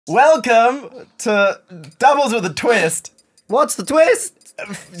Welcome to Doubles with a Twist. What's the twist?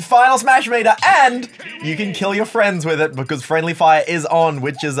 Final Smash Meter, and you can kill your friends with it because Friendly Fire is on,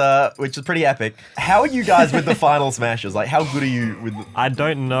 which is pretty epic. How are you guys with the Final Smashes? Like, how good are you with? I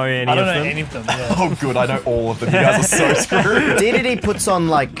don't know any of them. I don't know any of them. Yeah. Oh, good. I know all of them. You guys are so screwed. DDD puts on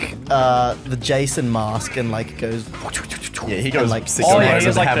like the Jason mask and like goes. Yeah, he goes like like six Oh, on yeah, with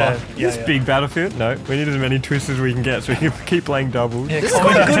he's a like hammer. This big Battlefield? No, we need as many twists as we can get so we can keep playing doubles. Yeah, This is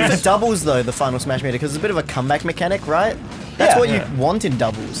quite good for doubles though, the Final Smash Meter, because it's a bit of a comeback mechanic, right? That's Yeah. what Yeah. you want in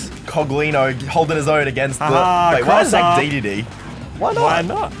doubles. Coglino holding his own against the. Ah, Wait, why is that cross-up. DDD? Why not? Why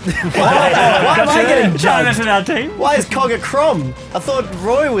not? Why am I getting Trying to judged? mess with our team? Why is Cog a Crom? I thought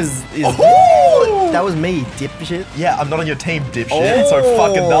Roy was. Oh! That was me, dipshit. Yeah, I'm not on your team, dipshit. So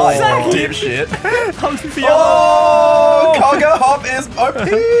fucking die, dipshit. Oh, Cogger Hop is OP.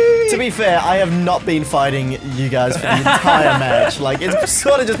 To be fair, I have not been fighting you guys for the entire match. Like, it's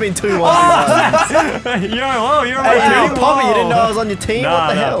sort of just been 2-1. You're on my Hey, team. Poppy, you didn't know I Whoa. was on your team? Nah,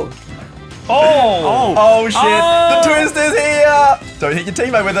 What the nah. hell? Oh! Oh shit! Oh! The twist is here! Don't hit your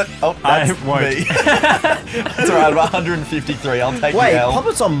teammate with it. Oh, that's I won't. me. It's alright, I'm 153. I'll take Wait, the L.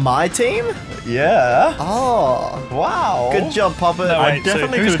 Poppet's on my team? Yeah. Oh. Wow. Good job, Poppet. No, I wait, so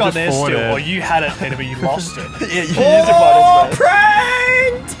definitely who's could've got just theirs still? forwarded. Well, you had it, Peter, but you lost it. Yeah, you used your final smash.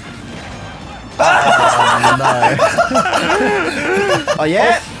 Pranked! Oh, no. Oh,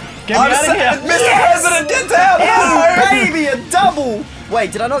 yeah? Get me out of here! Mr. President, get down! No! Baby, a double!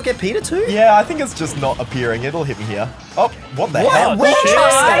 Wait, did I not get Peter too? Yeah, I think it's just not appearing. It'll hit me here. Oh, what the hell? Where shit. did I I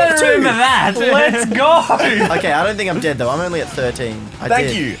stay don't remember to? that. Let's go! Okay, I don't think I'm dead though. I'm only at 13.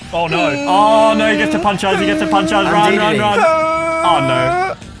 Thank you. Oh no. Oh no, he gets to punch us, he gets to punch us. Run, run, DDD. run. Oh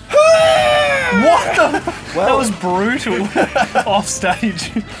no. What the? Well, That was brutal. Off stage.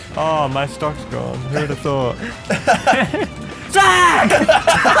 Oh, my stock's gone. Who would have thought? why'd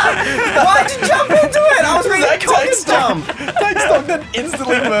you jump into it? I was ready Zach to cock takes his jump. Takes Stockton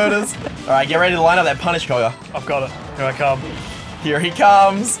instantly murders. Alright, get ready to line up that punish, Cogger. I've got it. Here I come. Here he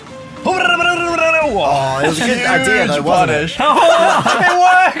comes. Oh, Oh, it was a good idea though, Huge wasn't it? punish. it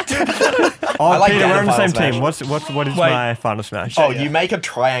worked! Oh, I like Peter, that we're on the Final same Smash. team. What is Wait. my final smash? Oh, you make a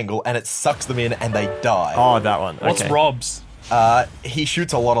triangle and it sucks them in and they die. Oh, that one. What's Okay. Rob's? He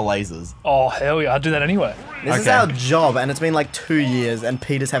shoots a lot of lasers. Oh, hell yeah. I'd do that anyway. This is Okay. our job, and it's been like 2 years, and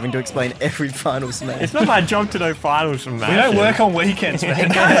Peter's having to explain every final smash. It's not my job to know finals from We don't work on weekends, man.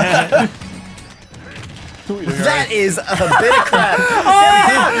 That is a bit of crap.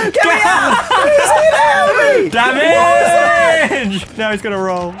 Get me out! Get me out! Damage! Now he's gonna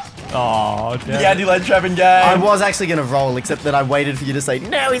roll. Oh, damn. The anti-land trapping game. I was actually gonna roll, except that I waited for you to say,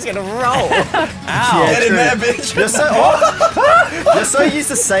 no, he's gonna roll. Ow. Get in true. there, bitch. You're so used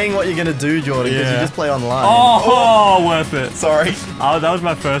to saying what you're gonna do, Jordan, because you Yeah. just play online. Oh, worth it. Sorry. Oh, that was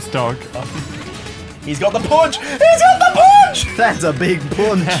my first dog. He's got the punch. He's got the punch. That's a big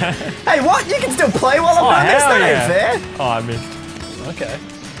punch. Hey, what? You can still play while I'm doing this? hell That ain't yeah. fair. Oh, I missed. Okay.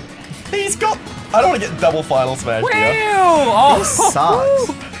 He's got. I don't want to get double final smash here. Oh, Sucks.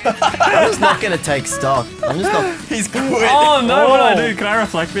 I'm just not gonna take stock. I'm just not. He's quit. oh no, what do I Oh. do? Can I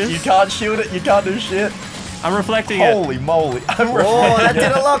reflect this? You can't shield it. You can't do shit. I'm reflecting it. Holy moly. I'm Oh, reflecting. that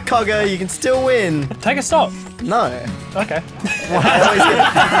did a lot, Cogger. You can still win. Take a stop. No. Okay. If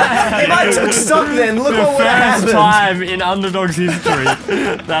I took stock then, look The what would have first happened. time in Underdog's history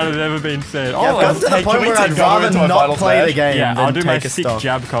that has ever been said. I've Oh, got to the Hey, point can we where take I'd Cogger rather into a not final play smash? the game yeah, than I'll do my take a sick stock.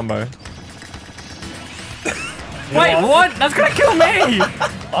 jab combo. Wait, what? That's gonna kill me!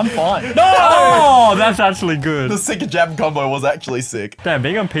 I'm fine. Oh, that's actually good. The sick jab combo was actually sick. Damn,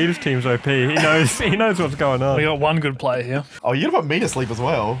 being on Peter's team's OP. He knows what's going We on. got one good player here. Oh, you're gonna put me to sleep as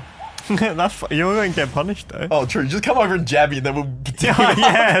well. You're going to get punished though. Oh, true. Just come over and jab me, and then we'll.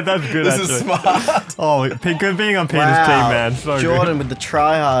 Yeah, that's good. This actually. is smart. Oh, good being on Peter's Wow. team, man. So Jordan with the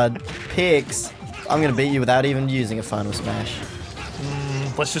tryhard picks. I'm gonna beat you without even using a final smash.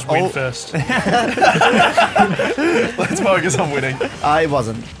 Let's just win first. Let's focus on winning. I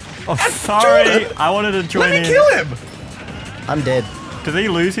wasn't. good. Oh, sorry. I wanted to join Let me in. kill him. I'm dead. Does he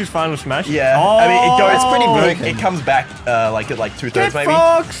lose his final smash? Yeah. Oh, I mean, it goes. It's pretty broken. It comes back like at like 2/3 Get maybe.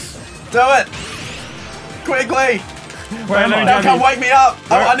 Fox! Do it. Quickly. Where am I? Now come wake me up.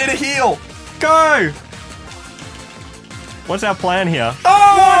 I need a heal. Go! What's our plan here?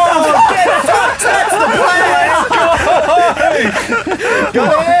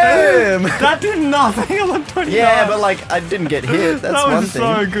 Got him! That did nothing on the 29. Yeah, but like, I didn't get hit. That's that one was thing.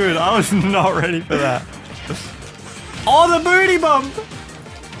 so good. I was not ready for that. Oh, the booty bump!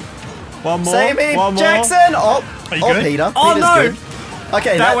 One more. Save me, one more. Jackson! Oh, Are you oh good? Peter. Oh Peter's no! good.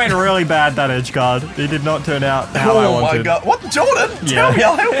 Okay, That went really bad, that edge guard. He did not turn out how I Oh wanted. my god. What? Jordan? Yeah. Tell me,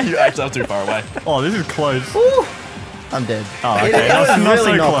 I'll help you. Actually, I'm too far away. Oh, this is close. I'm dead. Oh, It okay. was Not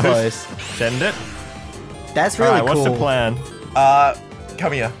really so not close. close. Send it. That's really Alright, cool. what's the plan?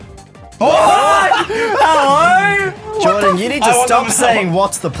 Come here. Hello? Jordan, you need to I want stop them- saying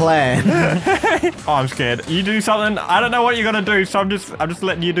what's the plan. Oh, I'm scared. You do something. I don't know what you're gonna do, so I'm just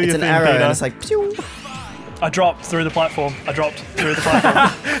letting you do It's your an thing, arrow Peter. and it's like, pew. I dropped through the platform.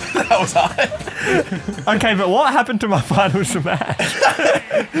 That was hard. Okay, but what happened to my final smash?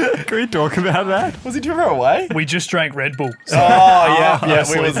 Can we talk about that? Was he too far away? We just drank Red Bull. Oh, yeah, Oh, yeah, we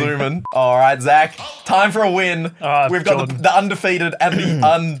sleeping. were zooming. All right, Zach, time for a win. We've got Jordan. the undefeated and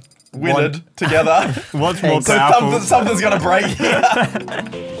the unwinned together. What's more So powerful? Something's gonna break here.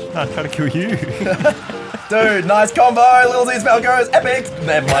 I'm trying to kill you. Dude, nice combo. Lil Z's Falco's epic.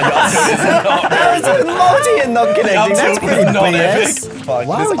 Never mind, guys. It's not That was a multi and not connecting. Up That's tilt pretty was not BS. epic. Fuck,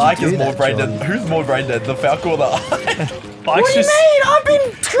 Why this would you Ike do is more that, brain Jordan? dead. Who's more brain dead, the Falco or the Ike? What What do you mean? I've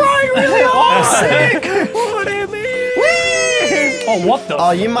been trying really hard. What do you mean? Oh, what the?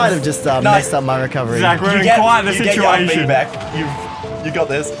 Oh, you might have just messed up my recovery. Zach, we're in quite the you get your situation. feedback. You got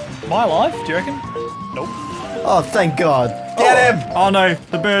this. My life? Do you reckon? Nope. Oh, thank God. Get him. Oh no,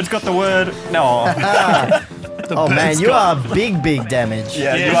 the bird's got the word. No. Oh man, you are big damage.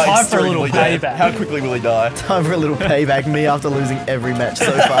 Yeah, Yeah, you are time for a little extremely dead. payback. How quickly will he die? Time for a little payback. Me after losing every match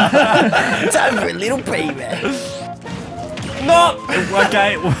so far. Time for a little payback. No.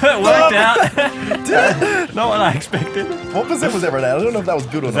 Okay, worked out. Not what I expected. What percent was everyone at? I don't know if that was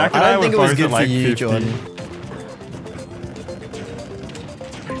good or Zach not. and I don't think it was both good at for like you, 50. Jordan.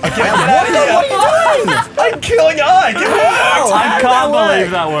 I'm killing Ike. It worked. I can't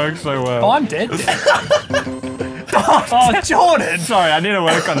believe that worked so well. Oh, I'm dead. Oh, Jordan. Sorry, I need to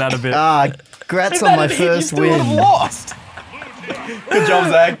work on that a bit. Congrats If on that my had hit, you first still would have win. lost. Good job,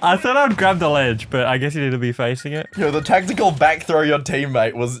 Zach. I thought I'd grab the ledge, but I guess you need to be facing it. Yo, the tactical back throw your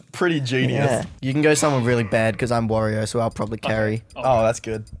teammate was pretty genius. Yeah, you can go someone really bad because I'm Wario, so I'll probably carry. Oh, that's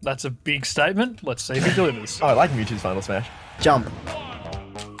good. That's a big statement. Let's see who delivers. Oh, I like Mewtwo's Final Smash. Jump.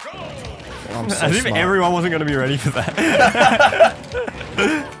 I'm so As if smart. everyone wasn't going to be ready for that.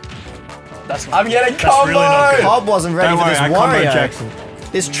 That's I'm getting That's combo. really not good. Bob wasn't ready Don't for worry, this I combo Wario. Jackson.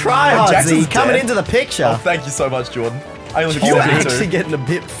 This tryhard Z Jackson's coming dead. into the picture. Oh, thank you so much, Jordan. I only took You were 72. actually getting a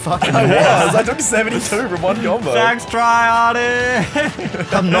bit fucking I mad. was. I took 72 from one combo. Zach's try harder.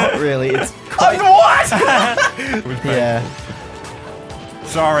 I'm not really. It's I'm what? yeah.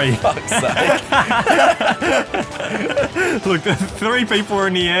 Sorry. Fuck's sake. Look, the 3 people were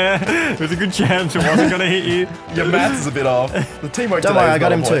in the air. There's a good chance it wasn't going to hit you. Your maths is a bit off. The teamwork Don't today worry, is I got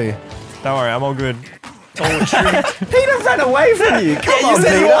not him on point. too. Don't worry, I'm all good. Peter ran away from you. Come you on,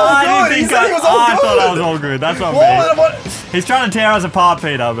 said you Peter. all I good. He said he was all I thought I good. was all good. That's on me. What? He's trying to tear us apart,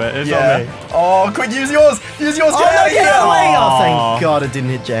 Peter, but it's on Yeah. me. Oh, quick, use yours. Use yours. Oh, Get out no, of get here. out of the way. Oh, Aw. thank God it didn't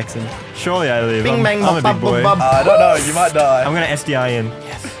hit Jackson. Surely I live. Bing, I'm, bang, I'm a bub, big bub, boy. bub. I don't know. You might die. I'm going to SDI in.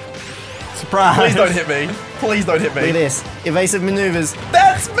 Yes. Surprise. Please don't hit me. Please don't hit Look at me. this. Evasive maneuvers.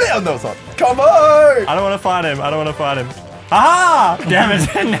 That's me. Oh, no, it's not. Combo. I don't want to fight him. I don't want to fight him. Aha! Damn it,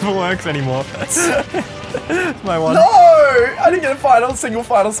 it never works anymore. My one. No! I didn't get a single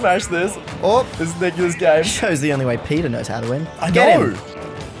final smash this. Oh, This ridiculous game. shows the only way Peter knows how to win. I Get know. him.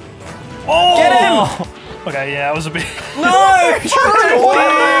 Oh! Get him! Okay, yeah, it was a bit. No!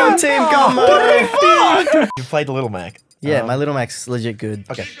 Wow, team combo. You played the Little Mac. Yeah, my Little Mac's legit good.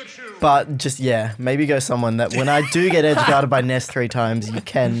 Okay. But just, yeah, maybe go someone that when I do get edge guarded by Ness 3 times, you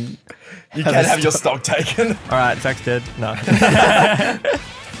can... You can have your stock taken. Alright, Zach's dead. No.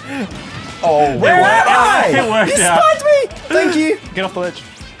 Oh, Where am I? It worked You out. spiked me! Thank you! Get off the ledge.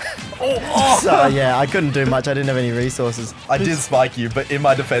 So, yeah, I couldn't do much. I didn't have any resources. I did spike you, but in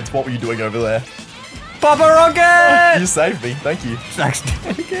my defense, what were you doing over there? Papa Rocket! You saved me. Thank you. Zach's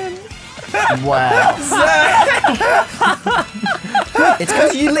dead again. Wow.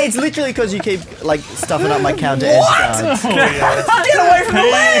 It's literally because you keep, like, stuffing up my counter edge guards. Get away from the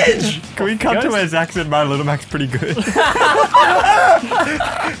ledge! Can we cut to where Zach said my Little Mac's pretty good? He's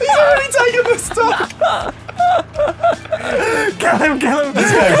already taken the stock. Kill him, kill him!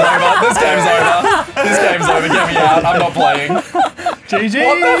 This game's over. This game's over. This game's over. Get me out. I'm not playing. GG.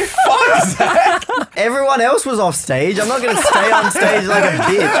 What the fuck, Zach? Everyone else was off stage. I'm not going to stay on stage like a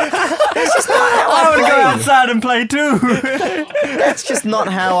bitch. That's just not how I I want to go play. outside and play too. That's just not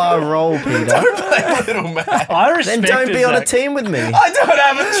how I roll, Peter. Play Little Mac. I respect Then don't it, be on a Zach. team with me. I don't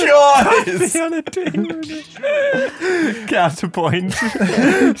have a choice. Be on a team. Counterpoint.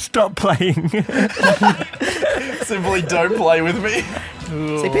 Stop playing. Simply don't play with me.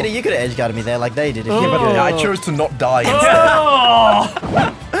 See, Peter, you could have edge guarded me there like they did. If you But were I chose to not die instead. Oh!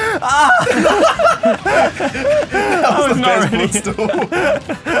 That was the not best ready. footstool.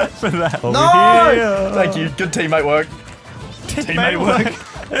 For that. No! Thank you. Good teammate work. Teammate work.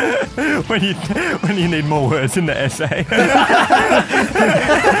 when you need more words in the essay.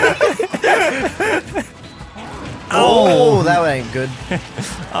 Oh, that ain't good.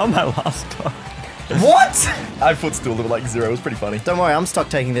 Oh, my last time. What? I footstool level like 0. It was pretty funny. Don't worry, I'm stock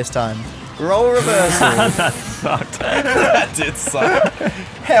taking this time. Roll reversal. Sucked. That did suck.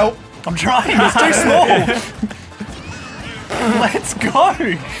 Help. I'm trying. It's too small. Let's go.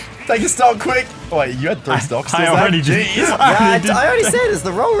 Take a stock quick. Oh, wait, you had 3 stocks. I Does that? already did. Jeez. Yeah, I already said it's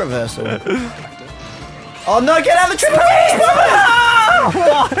the roll reversal. Oh no, get out of the triple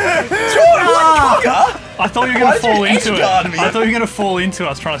I thought you were Why going to did you fall into it. edge-guard me? I thought you were going to fall into it. I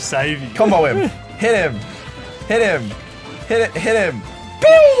was trying to save you. Combo him. Hit him. Hit him. Hit him.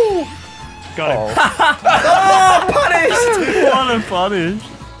 Pew! Got him. Oh. Punished! What a punish.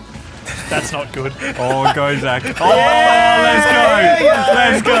 That's not good. Oh, go, Zach. Oh,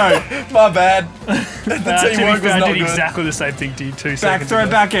 let's go. My bad. The To be teamwork was fair, I not did good. exactly the same thing to you 2 Back, seconds throw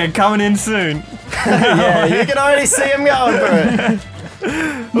ago. back in. Coming in soon. Yeah, you can already see him going for it.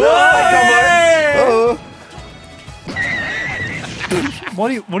 Oh.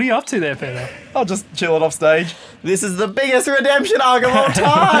 What are you up to there, Peter? I'll just chill it off stage. This is the biggest redemption arc of all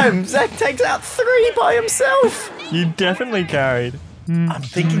time. Zach takes out 3 by himself. You definitely carried. I'm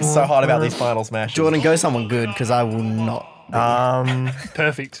thinking so hard about these final smashes. Jordan, go someone good, because I will not.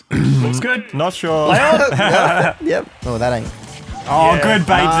 Perfect. Looks good. Not sure. Yep. Oh, that ain't. Oh, Yeah. good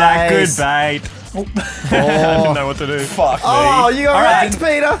bait, Zach. Good Nice. bait. I didn't know what to do. Fuck me. Oh, you got wrecked,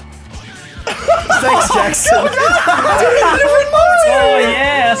 Peter. Thanks, Jackson. Oh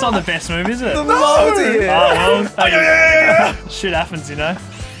yeah, that's not the best move, is it? The Oh multi. well. Shit happens, you know.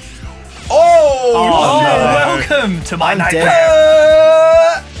 Oh! Oh, no. welcome to my I'm nightmare.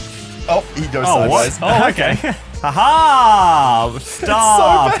 dead. Oh, he goes Oh, sideways. what? Oh, okay. Haha!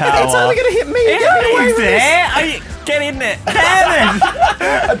 Star power. It's only gonna hit me. Get me away He's from this. there. Get in there. Damn it!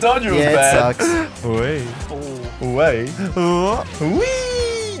 I told you it was Yeah, bad. it sucks. Wait. Wait. Oh, Whee!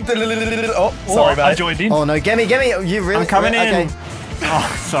 Oh, sorry, I mate. joined in. Oh no, get me. You really? I'm coming in. Okay. Oh,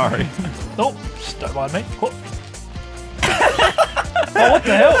 sorry. Oh, just don't mind me. Oh, what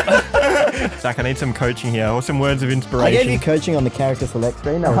the hell? Zach, I need some coaching here, or some words of I inspiration. gave you coaching on the character select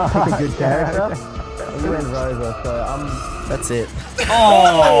screen. That was pick a good character. You went Rosa, so that's it.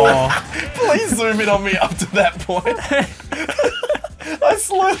 Oh, Please zoom in on me up to that point. I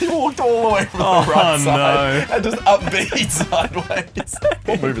slowly walked all the way from the Oh, right side no. and just upbeat sideways.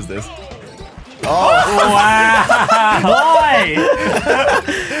 What move is this? wow. Why?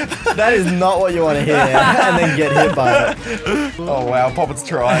 That is not what you want to hear, and then get hit by it. Oh wow, Poppet's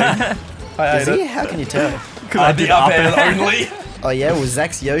trying. I Is hate he? it. How can you tell? The up air only. Oh yeah, well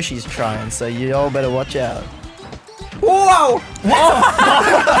Zach's Yoshi's trying, so you all better watch out. Whoa! Whoa!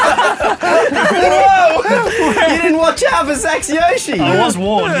 You didn't watch out for Zach's Yoshi! I was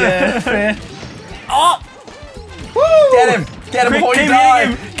warned. Yeah, fair. Get him! Get him before you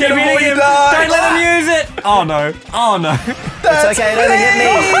die! Get him before you die! Don't let him use it. Oh no. Oh no. It's okay, don't hit me!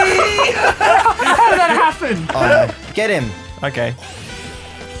 How did that happen? Oh no. Get him. Okay.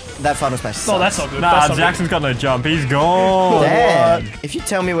 That final smash Oh, sucks. that's not good. Nah, That's not Jackson's got no jump. He's gone. Damn. If you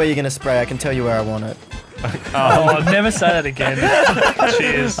tell me where you're gonna spray, I can tell you where I want it. good. Oh, never say that again.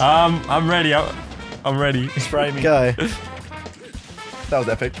 Cheers. I'm ready. I'm ready. Spray me. Go. That was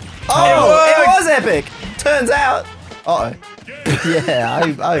epic. Oh, it was epic! Turns out. Uh-oh. Yeah,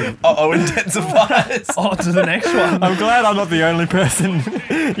 I Uh-oh, intensifies. On to the next one. I'm glad I'm not the only person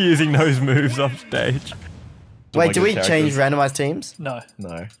using those moves off stage. Wait, do we Characters. change randomized teams? No.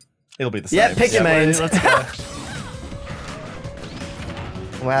 No. It'll be the same. Yeah, pick your mains. Let's go.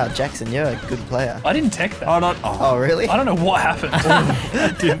 Wow, Jackson, you're a good player. I didn't tech that. Oh, not. Oh, Oh, really? I don't know what happened.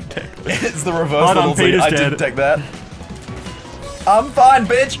 I didn't take it. It's the reverse Hold on, little thing. Peter's I dead. didn't take that. I'm fine,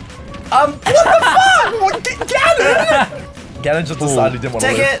 bitch. What the fuck? What? Gannon! Gannon just decided he didn't want to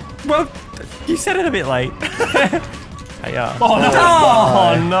Take lose. it! Well, you said it a bit late. Hey, Oh no.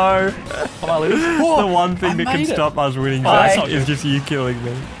 Oh no! Am I losing? The one thing that can made it. stop us winning, that's Zach, not is good. just you killing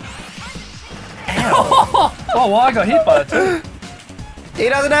me. Oh, well, I got hit by it too. He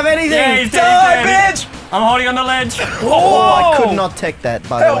doesn't have anything! Yeah, he's dead, Die, he's dead. bitch! I'm holding on the ledge. Oh, I could not tech that,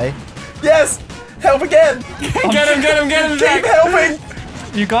 by the Help. way. Yes! Help again! Get him, Keep Zach. helping!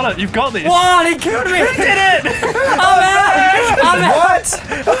 You got it. You've got this. What? He killed me. Did it?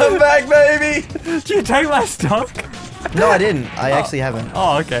 What? I'm back, baby! Did you take my stock? No, I didn't. I actually haven't.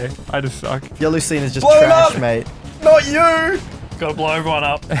 Oh, okay. I just suck. Your Lucina's just Blow him trash, up. mate. Not you! Gotta blow everyone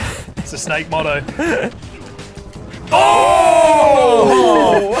up. It's a snake motto.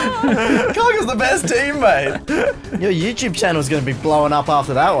 Oh! Kaga's the best teammate. Your YouTube channel is going to be blowing up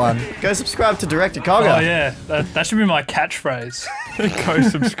after that one. Go subscribe to Director Koga. Oh yeah, that should be my catchphrase. Go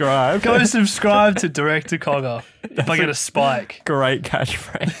subscribe. Go subscribe to Director Cogger if I get a spike. Great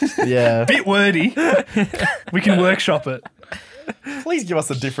catchphrase. Yeah. Bit wordy. We can workshop it. Please give us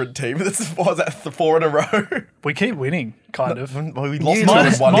a different team. This is, what was that, 4 in a row? We keep winning, kind of. Well, we lost You- two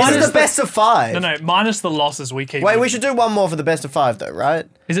Minus- in one. This minus is the best of 5. No, minus the losses we keep Wait, winning. we should do one more for the best of 5 though, right?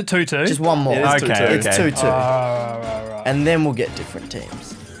 Is it 2-2? Just one more. It is Okay, 2-2. It's 2-2. Right. And then we'll get different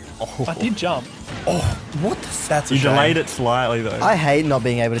teams. I did jump. What the? That's a You shame. delayed it slightly though. I hate not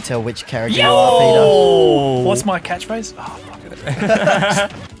being able to tell which character you are, Peter. Oh. What's my catchphrase? Oh, fuck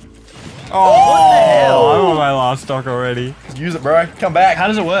it. Oh, I'm on my last stock already. Use it, bro. Come back. How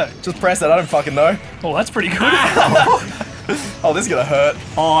does it work? Just press it. I don't fucking know. Oh, that's pretty good. Oh, this is gonna hurt.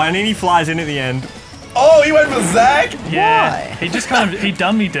 Oh, and then he flies in at the end. Oh, he went for Zach. Yeah. Why? He just kind of, he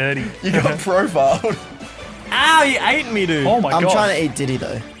done me dirty. You got profiled. Ow, he ate me, dude. Oh my I'm god. trying to eat Diddy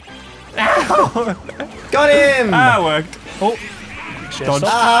though. Got him! Ah, it worked. Oh. Dodge.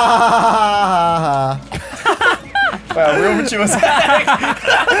 Ah! Wow, real mature Zach.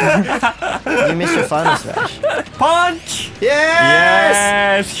 You missed your final smash. Punch! Yes!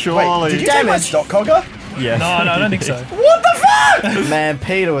 Yes, surely. Wait, did you take my Damage. stock, Cogger? Yes. No, I don't think so. What the fuck? Man,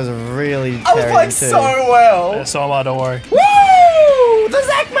 Peter was really I was carrying playing too. so well. So am I, don't worry. Woo! The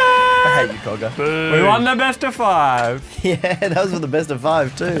Zachman! I hate you, Cogger. Boo. We won the best of 5. Yeah, that was for the best of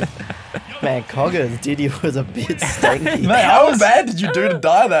 5 too. Man, Cogger's Diddy was a bit stanky. Mate, How bad did you do to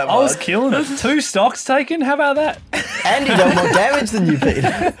die that much? I was killing it. 2 stocks taken? How about that? And he dealt more damage than you,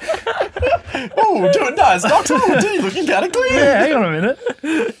 Peter. Ooh, doing nice. Stocks. Ooh, dude, you're looking kind of clean. Yeah, hang on a minute.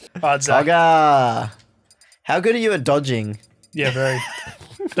 Alright, Zach. Cogger. How good are you at dodging? Yeah, very.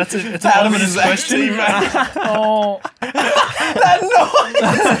 It's an That was ominous Zach's question. teammate. Oh, That noise.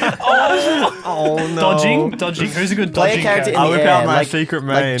 Oh no. dodging. Who's a good Play a dodging character in I'll the whip air, out my like, secret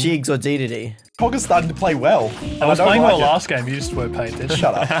like main. Jigs or Dedede. Cogger's starting to play well. I was don't playing like well it. last game. You just weren't paying attention.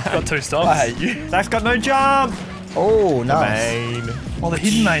 Shut up. Got 2 stocks. I hate you. Zach's got no jump. Oh, nice. Main. Oh, the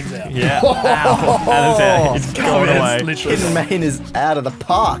hidden main's out. Yeah. Ow. And it's out. It's going It's away. literally. Hidden main is out of the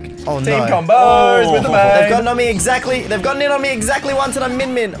park. Oh Team no. combos with the They've gotten main. on me exactly. They've gotten in on me exactly once, and I'm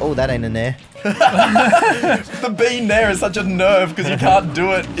min. Oh, that ain't in there. The bean there is such a nerve because you can't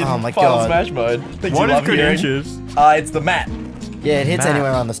do it in Oh my Final God. Smash mode. Things What you is love good hearing. inches? It's the mat. Yeah, it hits Matt.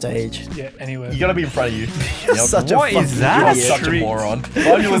 anywhere on the stage. Yeah, anyway. You gotta be in front of you. You're Yep. such What a is fucking that? You're idiot. such a Treat. moron. Why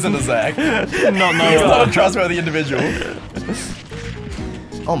don't you listen to Zach? He's Not not a no. trustworthy individual.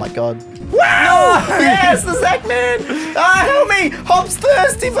 Oh my god. Wow! Yes, the Zach man! Ah, help me! Hop's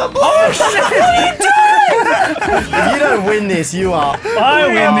thirsty for blood! Oh shit! If you don't win this, you are. I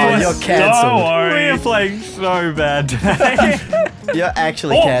win this. You're cancelled. Don't We worry. are playing so bad today. You're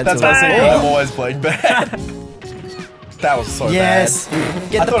actually Oh, cancelled. That's my secret. Bang. I'm always playing bad. That was so Yes! I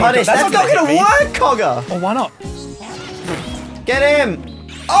Get the thought it punish! was- that's That's not not gonna gonna hit work, Cogger! Oh, why not? Get him!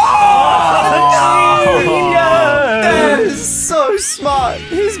 That is so smart!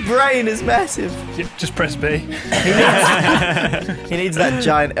 His brain is massive. Yeah, just press B. He needs that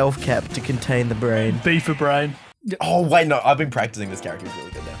giant elf cap to contain the brain. B for brain. Oh wait, no, I've been practicing this character. He's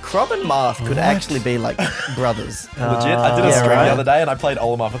really good now. Crob and Marth could actually be like brothers. Legit, I did a Yeah, stream right. the other day and I played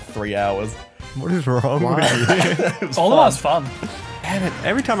Olimar for 3 hours. What is wrong with you? It was All of us fun. Damn it.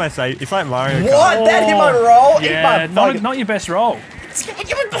 Every time I say it's like Mario Kart. What? That hit my roll? Eat Yeah, my fucking... not your best roll.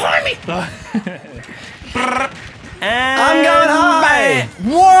 Give it behind me! I'm going high!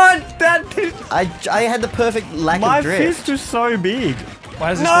 What? That is... I had the perfect lack My of drift. fist is so big.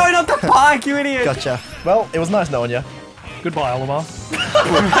 Why is this No, not the park, you idiot. Gotcha. Well, it was nice knowing you. Goodbye, Olimar.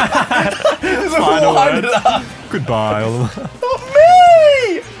 It was Final winded words. up. Goodbye, Oliver. Not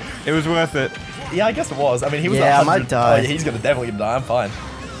me! It was worth it. Yeah, I guess it was. I mean, he was Yeah, I 100. might die. Oh, yeah, he's definitely gonna die. I'm fine.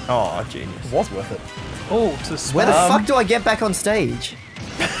 Oh, genius. It was worth it. Oh, to swap. Where the fuck do I get back on stage?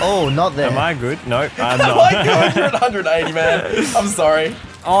 Oh, not there. Am I good? No, I'm Oh not. my god, you're at 180, man. I'm sorry.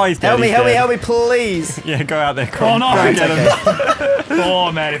 Oh, he's dead. Help me, he's help me, dead. help me, please. Yeah, go out there, Oh Crom. no! Go get him.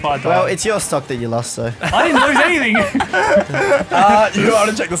 Oh man, if I die. Well, it's your stock that you lost, so. I didn't lose anything. You want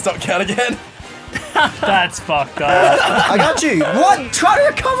to check the stock count again? That's fucked up. I got you. What? Try to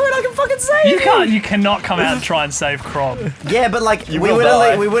recover it. I can fucking save You can't. You cannot come out and try and save Crob. Yeah, but like we will would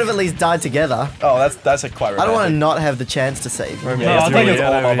die. have at least died together. Oh, that's a quite romantic. I don't want to not have the chance to save you. Yeah, No, I it's think it's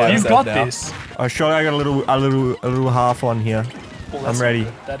all about by You've himself got now. this. Oh, sure, I got a little half on here. Oh, I'm that's ready.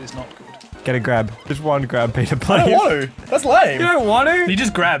 not good. That is not good. Get a grab. Just one grab, Peter, I please. don't want to. That's lame. You don't want to? You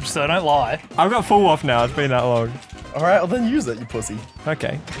just grabbed, so don't lie. I've got full off now. It's been that long. All right, well then use it, you pussy.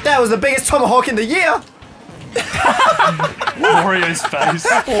 Okay. That was the biggest tomahawk in the year. Wario's face.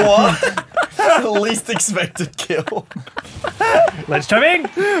 What? The least expected kill. Let's jump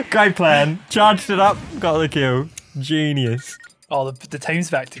in. Great plan. Charged it up, got the kill. Genius. Oh, the team's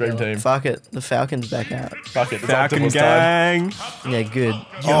back Dream together. team. Fuck it. The Falcon's back out. Fuck it. It's Falcon Optimus time. gang. Yeah, good.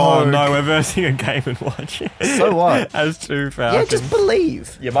 Oh no, we're versing a Game & Watch. So what? As two Yeah, Falcons. just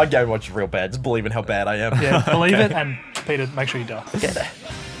believe. Yeah, my Game Watch is real bad. Just believe in how bad I am. Yeah, believe it, and Peter, make sure you die.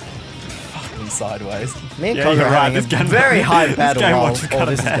 Fucking sideways. Me and Yeah, Connor you're are right, having a this game- very high this battle game while watch is all kinda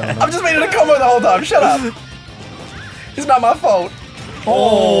this is bad. going on. I've just been in a combo the whole time. Shut up. It's not my fault.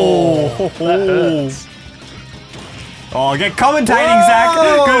 Oh, That hurts. oh, get commentating, Zach,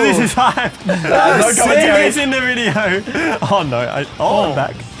 because this is hype. No See commentary. this in the video. Oh no, I'm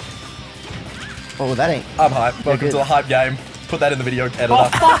back. Oh, that ain't. I'm hype. Welcome good. to the hype game. Put that in the video editor. Oh,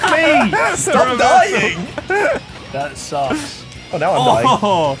 fuck me! Stop dying. That sucks. Oh, now I'm dying.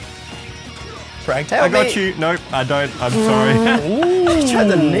 Oh, Pranked. Help I got me. you. Nope, I don't. I'm sorry. He tried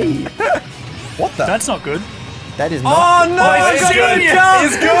the knee. What the? That's not good. That is not. Oh no, I it's got good. no jump.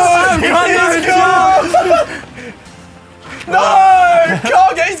 It's good. It's good. No!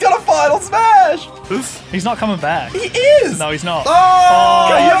 Kong, he's got a final smash. He's not coming back. He is. No, he's not. Oh,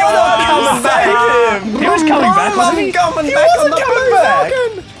 You're you're not coming coming back. him. He was coming back, wasn't he? Coming He back on wasn't the coming blue back.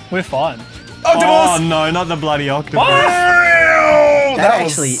 Falcon. We're fine. Oh Optimus. no, not the bloody octopus. That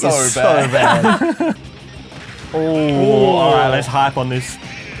was actually so is bad. so bad. Oh, all right, let's hype on this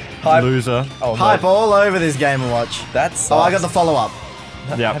Hype. loser. Oh, no. Hype all over this Game & Watch. That's. Oh, I got the follow-up.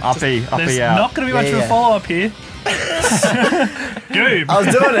 Yeah, uppy There's out. not going to be much Yeah, of a yeah. follow-up here. Goob. I was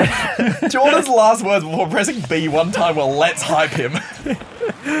doing it. Jordan's last words before pressing B one time were "Let's hype him."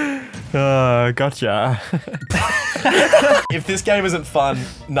 Gotcha. If this game isn't fun,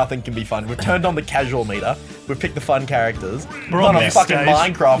 nothing can be fun. We've turned on the casual meter. We've picked the fun characters. We're We're on on a this fucking stage.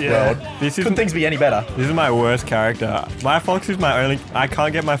 Minecraft Yeah. world. This Couldn't is things be any better? this is my worst character. My fox is my only. I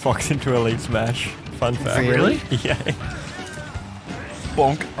can't get my fox into Elite Smash. Fun fact. Really? Yeah.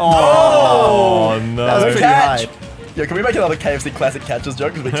 Bonk. Oh no. That was pretty Catch. hype. Yo, can we make another KFC classic catches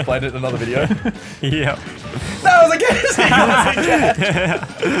joke because we explained it in another video? Yep. That was a KFC classic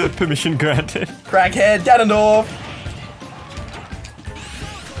catch. Permission granted. Crackhead, Ganondorf.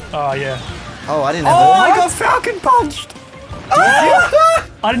 Oh, yeah. Oh, I didn't Oh, have I that. got Falcon punched. I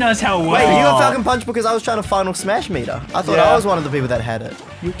didn't know that's how it worked. Wait, you got Falcon Punch because I was trying to final Smash meter. I thought Yeah. I was one of the people that had it.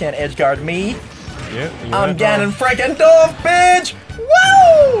 You can't edge guard me. Yep. I'm Ganon freaking Dorf, bitch.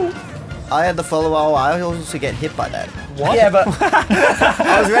 Woo! I had the follow-up. I also get hit by that. What? Yeah, but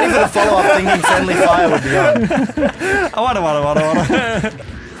I was ready for the follow-up thinking Friendly Fire would be on. What?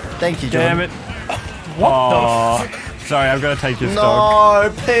 Thank you, Jordan. Damn it. What the? Sorry, I'm gonna take this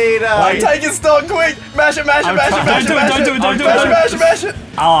dog. No, Peter. wait, take his stock quick. Mash it, mash it, I'm mash it, trying- mash it, Don't mash do it, don't do it, Mash don't it, mash it, mash it.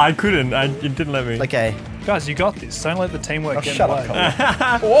 Oh, I couldn't. It didn't let me. Okay. Guys, you got this. Don't let the teamwork get in Shut the up, way.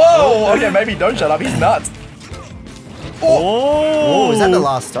 Cole. Whoa! Okay, maybe don't shut up. He's nuts. Oh, Oh, is that the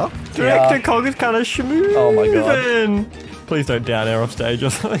last stop? Director Yeah. Cog is kind of smooth. Oh my God. Please don't down air off stage or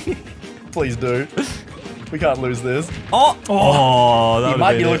something. Please do. We can't lose this. Oh, that He would've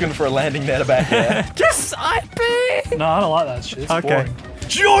might be been it. looking for a landing net back there. Just IP. No, I don't like that shit. It's Okay. boring.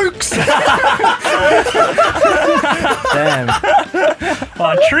 Jokes! Damn.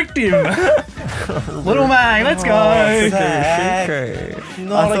 I tricked him. Little Mang, let's go. Zach. Okay.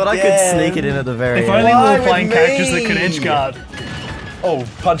 Not I thought I could again. sneak it in at the very If end. only we Why were playing with characters that me? could edge guard. Oh,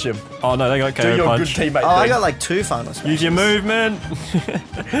 punch him. Oh no, they got Do KO your punch. good teammate Oh, I thing. got like 2 final Smash. Use your movement.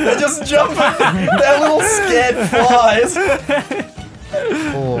 They're just jumping. They're little scared flies.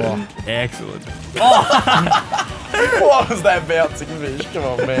 Oh. Excellent. What was that bouncing fish? Come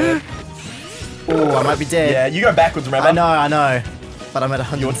on, man. Oh, I might be dead. Yeah, you go backwards, remember? I know. But I'm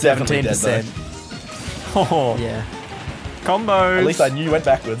at You're definitely dead, 117%. Oh, Yeah. combos. At least I knew you went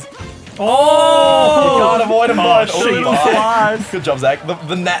backwards. Oh, You can't avoid them both. shit. Oh, little bye. flies. Good job, Zach.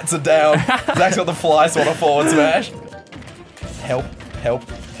 The gnats are down. Zach's got the fly sort of forward smash. Help, help,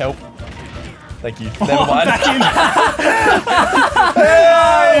 help. Thank you. Never mind.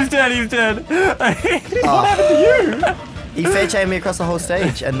 Oh, he's dead. He's dead. What happened to you? He fair chained me across the whole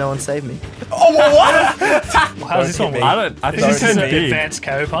stage and no one saved me. Oh, what? How's this hit one me. work? I think Don't he Is this turns an big. advanced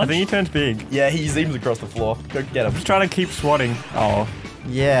KO I punch? think he turns big. Yeah, he zooms across the floor. Go get him. Just trying to keep swatting. Oh,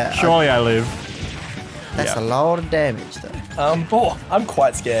 Yeah. surely I live. That's yeah. a lot of damage though. I'm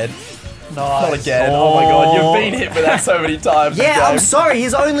quite scared. Not Nice. again. Oh my god, you've been hit with that so many times. this Yeah, I'm game. sorry.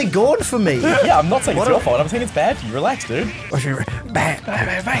 He's only gone for me. Yeah, I'm not saying What it's your a- fault. I'm saying it's bad for you. Relax, dude. Bang,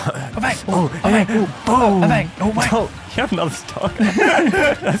 bang, bang. Oh, bang. Oh, bang. Boom. Oh, bang. Oh, bang. You have another stock.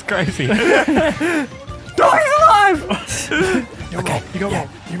 That's crazy. Dog is alive! alive! Okay. You got roll.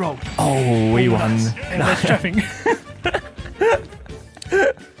 You roll. Oh, we won. And less trapping.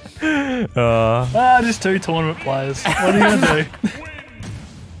 Uh, Just 2 tournament players. What are you gonna do?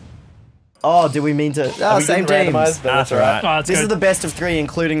 Oh, did we mean to? Oh, We same didn't teams. randomize, but That's all right. Alright, let's This go. is the best of 3,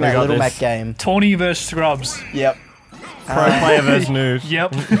 including that got Little this. Mac game. Tawny versus Scrubs. Yep. pro player versus news.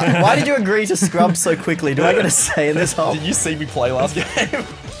 Yep. Why did you agree to scrub so quickly? Do I get a say in this whole? Did you see me play last game?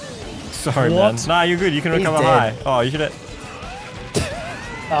 Sorry, What? man. Nah, you're good. You can He's recover dead. high. Oh, you should have.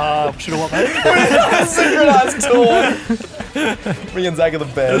 Should have won that. Synchronized tour. Me and Zach are the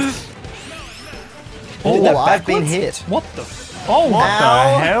best. Oh, that I've been backwards? hit. What the? Oh, What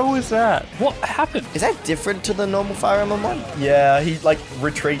Ow. the hell was that? what happened? Is that different to the normal Fire Emblem one? Yeah, he like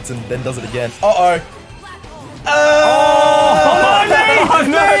retreats and then does it again. Uh oh.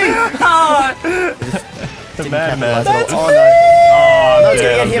 The madman. Capitalize it all. Oh no. Oh, No, it's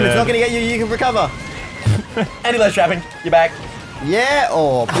gonna I'm get him. It's dead. not gonna get you. You can recover. Any less trapping. You're back. Yeah.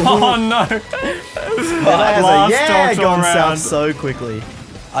 Oh. Oh no! That has Last a yeah talks all gone south round. so quickly.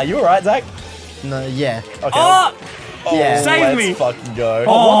 Are you alright, Zach? No. Yeah. Okay. Oh! Yeah. Save let's me. fucking go.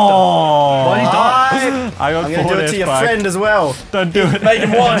 Oh! Why did he die? I got I'm gonna do it to your spike. friend as well. Don't do it. Make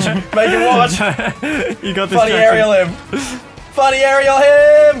him watch. Make him watch. You got this. Funny aerial him. Funny aerial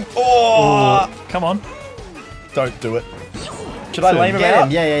him. Oh. Come on. Don't do it. Should I lame him Get out?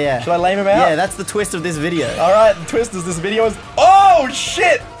 him. Yeah. Should I lame him out? Yeah, that's the twist of this video. Alright, the twist is this video is. Oh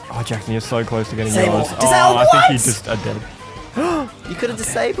shit! Oh, Jackson, you're so close to getting Disable. yours. Disable Oh, I think you once. just are dead. You could have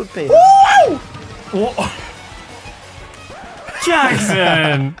disabled people.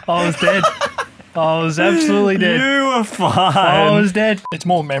 Jackson! I was dead. I was absolutely dead. You were I fine. was dead. It's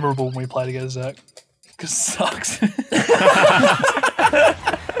more memorable when we play together, Zach. Because it sucks.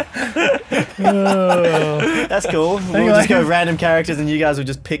 That's cool. We'll Anyway. just go random characters, and you guys will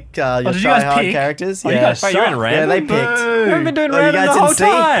just pick your did you try guys hard pick? characters. Oh, you yeah. guys Wait, you're in suck. random? Yeah, they picked. We haven't been doing Oh, you random guys the whole didn't see?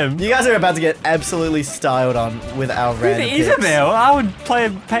 time. You guys are about to get absolutely styled on with our With random picks. Isabel, I would pay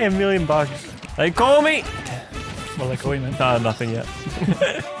 $1 million. They call me. Well, they call you, man. No, nothing yet.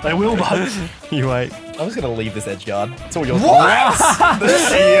 They will, but You wait. I'm just gonna leave this edge guard. It's all yours. What? The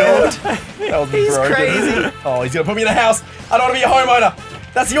shield. That was He's broken. crazy. Oh, he's gonna put me in a house. I don't want to be a homeowner.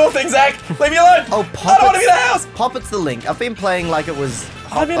 That's your thing, Zach. Leave me alone. Oh, I don't want to be in a house. Poppet's the link. I've been playing like it was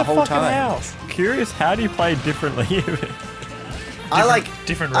I'm in the a whole fucking time. house. Curious, how do you play differently? I like.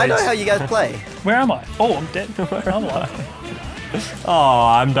 different I know raids. how you guys play. Where am I? Oh, I'm dead. I'm alive. Oh,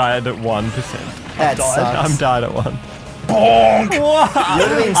 I'm died at 1%. That died. I'm sucks. died at 1. Bonk. What? You'd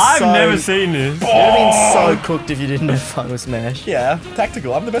have been I've so, never seen this. You'd have been so cooked if you didn't have Final Smash. Yeah,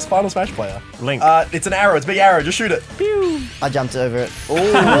 tactical. I'm the best Final Smash player. Link. It's an arrow. It's a big arrow. Just shoot it. I jumped over it.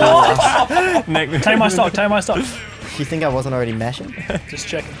 Oh, Take my stock. Take my stock. you think I wasn't already mashing? Just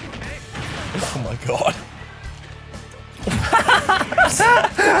checking. Oh my god.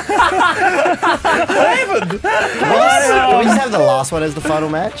 What happened? Did we just have the last one as the final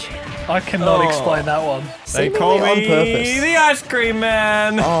match? I cannot explain that one. They call me on purpose. the ice cream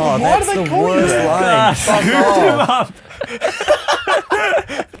man. Oh, Why that's do they the call you worst that? Ah, line. scooped Fuck him off.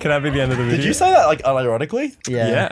 up. Can that be the end of the video? Did you say that like unironically? Yeah. Yeah.